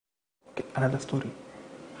another story.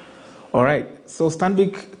 All right, so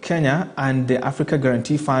Stanbic Kenya and the Africa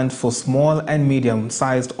Guarantee Fund for Small and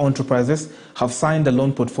Medium-Sized Enterprises have signed a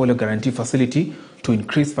loan portfolio guarantee facility to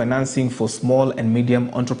increase financing for small and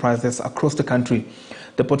medium enterprises across the country.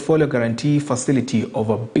 The portfolio guarantee facility of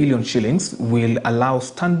 £1 billion shillings will allow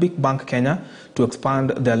Stanbic Bank Kenya to expand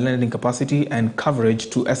their lending capacity and coverage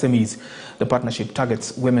to SMEs. The partnership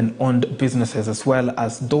targets women-owned businesses as well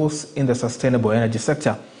as those in the sustainable energy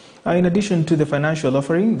sector. In addition to the financial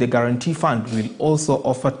offering, the Guarantee Fund will also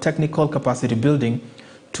offer technical capacity building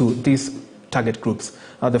to these target groups.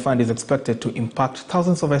 The fund is expected to impact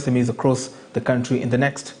thousands of SMEs across the country in the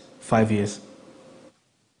next 5 years.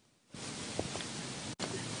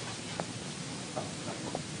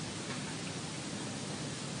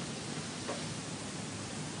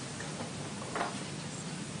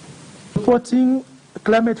 Supporting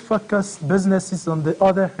climate-focused businesses, on the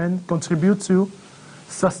other hand, contribute to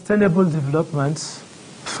sustainable development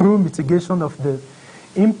through mitigation of the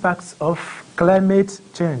impacts of climate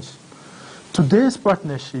change. Today's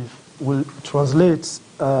partnership will translate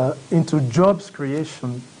into jobs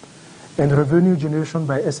creation and revenue generation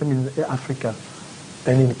by SMEs in Africa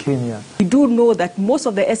and in Kenya. We do know that most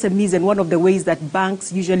of the SMEs, and one of the ways that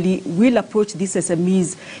banks usually will approach these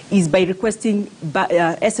SMEs is by requesting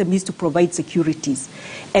SMEs to provide securities.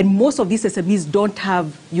 And most of these SMEs don't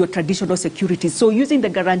have your traditional securities. So using the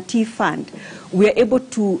Guarantee Fund, we are able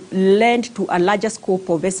to lend to a larger scope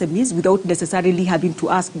of SMEs without necessarily having to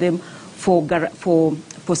ask them for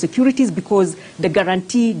securities, because the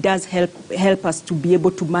guarantee does help us to be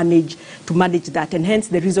able to manage that. And hence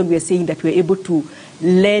the reason we are saying that we're able to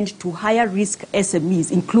lend to higher risk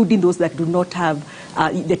SMEs, including those that do not have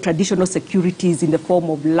the traditional securities in the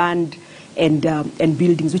form of land and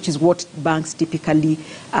buildings, which is what banks typically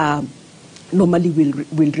normally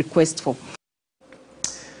will request for.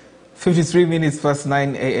 53 minutes past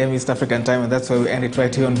 9 a.m. East African time, and that's why we end it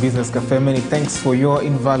right here on Business Cafe. Many thanks for your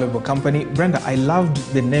invaluable company. Brenda, I loved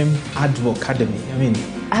the name Advocademy. I mean,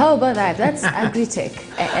 how about that? That's agri-tech.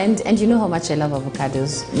 And you know how much I love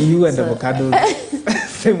avocados. You and avocados,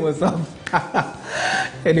 same was up.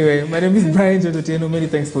 Anyway, my name is Brian Jototeno. Many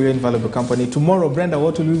thanks for your invaluable company. Tomorrow, Brenda,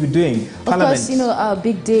 what will we be doing? Of course, you know, our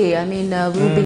big day. I mean, we'll be